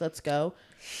TJ like, let's go,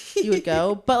 he would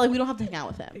go. But like, we don't have to hang out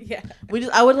with him. Yeah.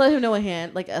 I would let him know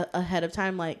ahead of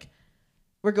time. Like,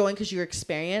 we're going because you're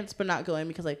experienced, but not going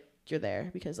because like you're there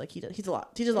because like he does a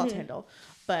lot to handle.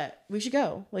 But we should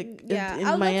go. Like,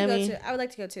 Yeah, in Miami. I would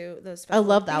like to go to those festivals. I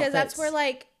love the because outfits. that's where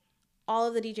like all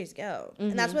of the DJs go,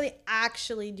 and that's where they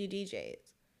actually do DJs.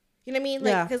 You know what I mean?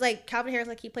 Like, because like Calvin Harris,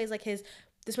 like he plays like his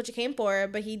 "This Is What You Came For,"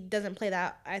 but he doesn't play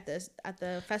that at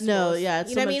the festival. No, yeah,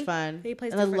 it's so much fun. He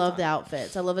plays, and I love songs. the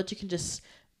outfits. I love that you can just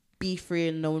be free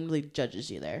and no one really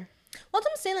judges you there. Well, that's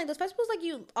what I'm saying. Like those festivals, like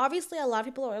you obviously a lot of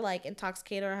people are like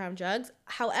intoxicated or have drugs.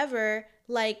 However,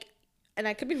 like, and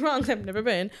I could be wrong 'cause I've never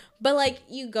been, but like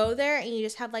you go there and you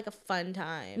just have like a fun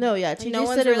time. No, yeah, like, TJ no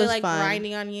one's said really it was like fun.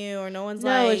 grinding on you, or no one's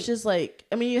No, like. it's just like,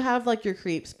 I mean, you have like your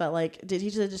creeps, but like, did he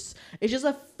just? It's just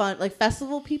a fun, like,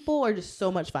 festival people are just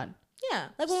so much fun. Yeah,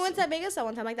 like when we went to Vegas that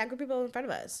one time, like that group of people in front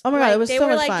of us. Oh my like, God, it was they so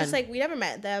were much like fun. just like we never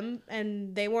met them,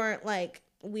 and they weren't like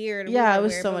weird. We Yeah, weren't it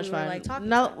was weird, so but much we were, fun. like, talking to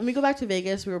Now, them. when we go back to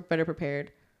Vegas, we were better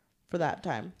prepared for that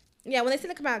time. Yeah, when they say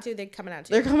they come out too, they're coming out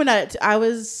too. They're coming at it. I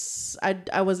was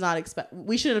not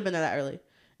we shouldn't have been there that early,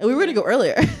 and we were gonna go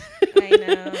earlier. I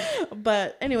know.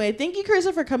 But anyway, thank you,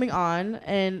 Carissa, for coming on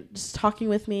and just talking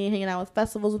with me, hanging out with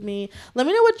festivals with me. Let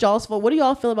me know what do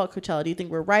y'all feel about Coachella? Do you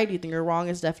think we're right? Do you think we're wrong?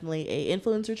 It's definitely a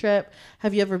influencer trip.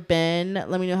 Have you ever been?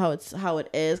 Let me know how it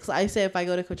is. Because I say if I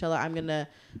go to Coachella,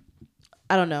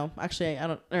 I don't know. Actually, I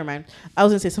don't. Never mind. I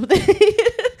was gonna say something.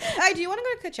 I do want to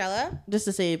go to Coachella. Just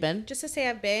to say you've been. Just to say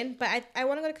I've been, but I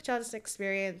want to go to Coachella just to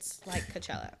experience like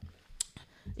Coachella.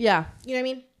 Yeah. You know what I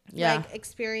mean? Yeah. Like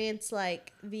experience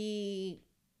like the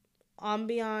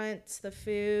ambiance, the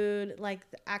food, like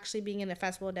actually being in a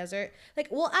festival desert. Like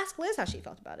we'll ask Liz how she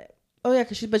felt about it. Oh yeah,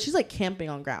 but she's like camping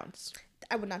on grounds.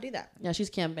 I would not do that. Yeah, she's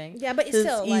camping. Yeah, but it's So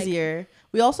still it's like, easier.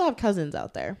 We also have cousins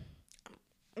out there.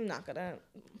 I'm not gonna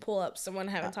pull up someone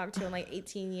I haven't talked to in like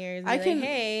 18 years. And I be can- like,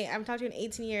 hey, I haven't talked to you in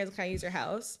 18 years. Can I use your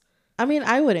house? I mean,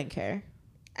 I wouldn't care.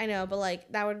 I know, but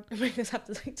like that would make us have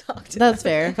to like talk to. That's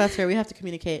them. fair. We have to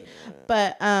communicate.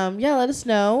 But yeah, let us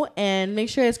know and make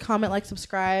sure you guys comment, like,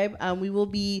 subscribe. We will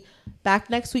be back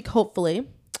next week, hopefully.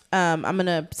 I'm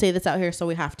gonna say this out here, so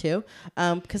we have to,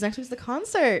 because next week's the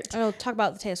concert. I'll talk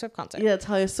about the Taylor Swift concert. Yeah,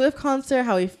 Taylor Swift concert,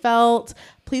 how we felt.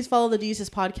 Please follow the Deuces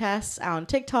podcast on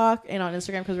TikTok and on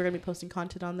Instagram because we're gonna be posting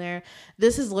content on there.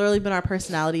 This has literally been our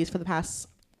personalities for the past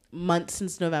month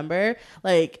since November.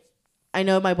 Like, I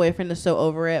know my boyfriend is so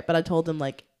over it, but I told him,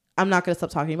 like, I'm not going to stop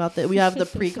talking about that. We have the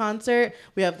pre-concert,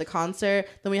 we have the concert,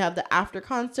 then we have the after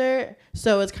concert.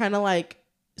 So it's kind of like,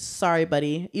 sorry,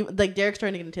 buddy. Even, like, Derek's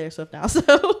trying to get into Taylor Swift now.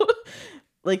 So,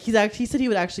 like, he said he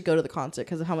would actually go to the concert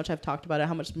because of how much I've talked about it,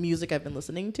 how much music I've been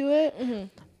listening to it. Mm-hmm.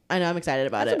 I know, I'm excited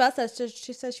about it. That's what Beth says.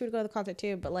 She said she would go to the concert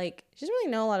too, but like, she doesn't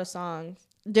really know a lot of songs.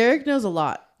 Derek knows a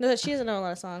lot. No, she doesn't know a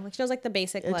lot of songs. Like, she knows like the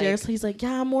basic. Like, He's like,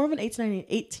 yeah, I'm more of an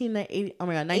 1880. Oh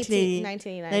my god, 1980,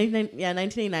 1989. yeah,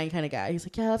 1989 kind of guy. He's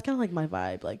like, yeah, that's kind of like my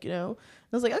vibe, like, you know.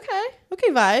 I was like,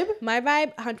 okay, vibe. My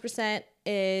vibe, 100%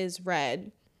 is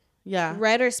Red. Yeah,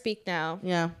 Red or Speak Now,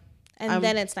 yeah. and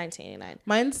then it's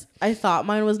 1989. I thought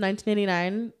mine was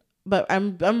 1989, but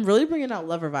I'm really bringing out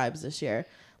Lover vibes this year.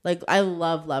 Like, I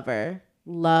love Lover,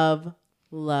 love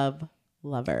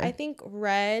Lover. I think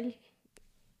Red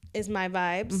is my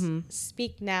vibes. Mm-hmm.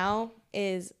 Speak Now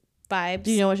is vibes.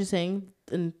 Do you know what she's saying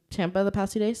in Tampa the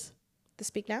past 2 days? The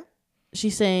Speak Now?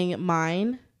 She's saying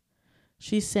Mine.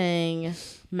 She's saying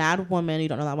Mad Woman. You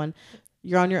don't know that one.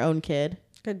 You're on Your Own, Kid.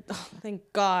 Good. Oh, thank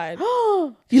God.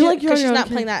 You like You're on she's Your Own, not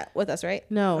Kid? playing that with us, right?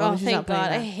 No. Oh, she's thank not playing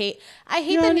God. that. I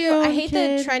hate You're on Your Own, the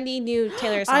Kid. trendy new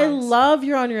Taylor songs. I love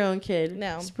You're on Your Own, Kid.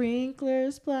 No. Sprinkler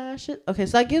splash it. Okay,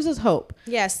 so that gives us hope.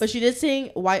 Yes. But she did sing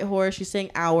White Horse. She sang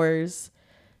Hours.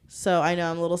 So I know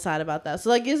I'm a little sad about that. So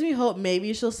that gives me hope.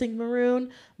 Maybe she'll sing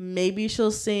Maroon. Maybe she'll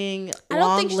sing I don't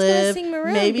Long think she's Live. gonna sing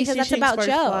Maroon Maybe because she that's sings about Sparks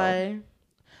Joe. Fly.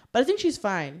 But I think she's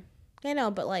fine. I know,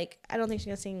 but like, I don't think she's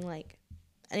gonna sing like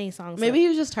any songs. Maybe he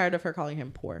was just tired of her calling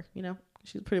him poor. You know,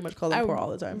 she pretty much called him poor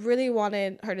all the time. Really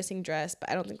wanted her to sing Dress, but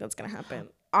I don't think that's gonna happen.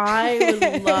 I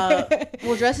would love.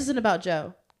 Well, Dress isn't about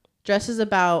Joe. Dress is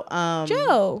about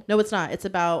Joe. No, it's not. It's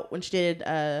about when she dated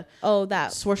Oh,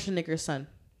 that. Schwarzenegger's son.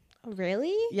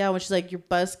 Really? Yeah, when she's like, your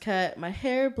buzz cut, my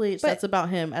hair bleached. That's about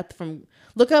him.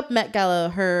 Look up Met Gala.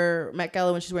 Her Met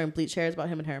Gala when she's wearing bleached hair is about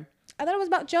him and her. I thought it was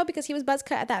about Joe because he was buzz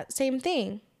cut at that same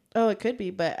thing. Oh, it could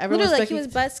be, but everyone's literally, like, he was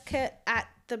buzz cut at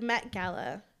the Met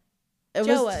Gala.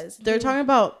 Joe was. They're talking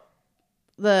about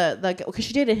because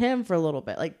she dated him for a little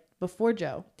bit, like before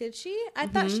Joe. Did she? I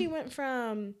thought she went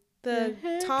from the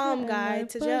Tom guy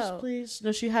to Joe. Please.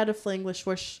 No, she had a fling with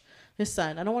his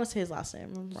son. I don't want to say his last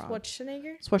name. I'm wrong.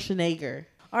 Schwarzenegger.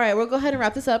 All right, we'll go ahead and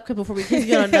wrap this up before we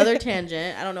get on another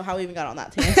tangent. I don't know how we even got on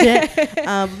that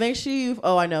tangent. Make sure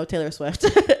I know Taylor Swift.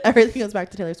 Everything goes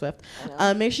back to Taylor Swift.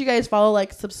 Make sure you guys follow,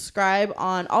 subscribe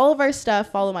on all of our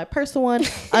stuff. Follow my personal one,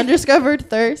 Undiscovered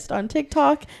Thirst on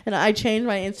TikTok, and I changed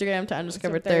my Instagram to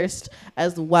Undiscovered Thirst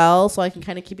as well, so I can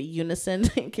kind of keep it unison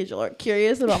in case you are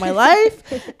curious about my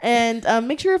life. And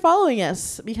make sure you're following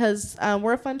us because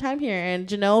we're a fun time here. And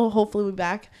Janelle hopefully will be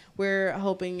back. We're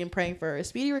hoping and praying for a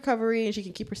speedy recovery and she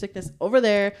can keep her sickness over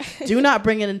there. Do not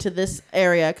bring it into this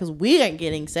area because we ain't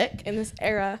getting sick. In this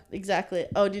era. Exactly.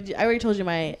 Oh, I already told you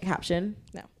my caption?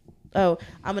 No. Oh,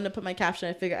 I'm going to put my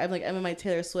caption. I'm in my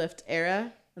Taylor Swift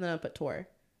era and then I'll put tour.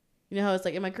 You know how it's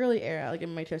like in my girly era, like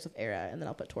in my Taylor Swift era, and then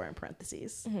I'll put tour in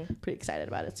parentheses. Mm-hmm. Pretty excited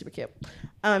about it. Super cute.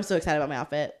 I'm so excited about my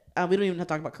outfit. We don't even have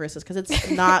to talk about Carissa's because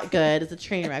it's not good. It's a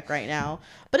train wreck right now.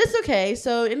 But it's okay.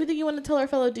 So anything you want to tell our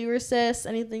fellow doers, sis?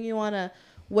 Anything you want to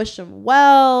wish them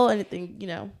well? Anything,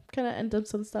 kind of end up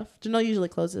some stuff. Janelle usually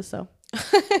closes, so.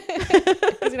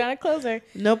 Because you're not a closer.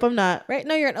 Nope, I'm not. Right?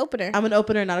 No, you're an opener. I'm an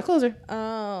opener, not a closer.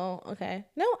 Oh, okay.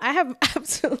 No, I have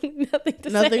absolutely nothing to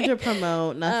say. Nothing to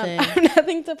promote. Nothing. I have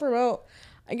nothing to promote.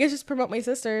 I guess just promote my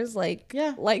sisters, their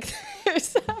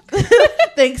stuff.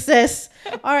 Thanks, sis.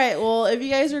 All right, well, if you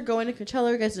guys are going to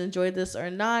Coachella, you guys enjoyed this or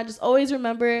not, just always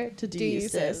remember to do you,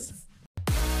 sis.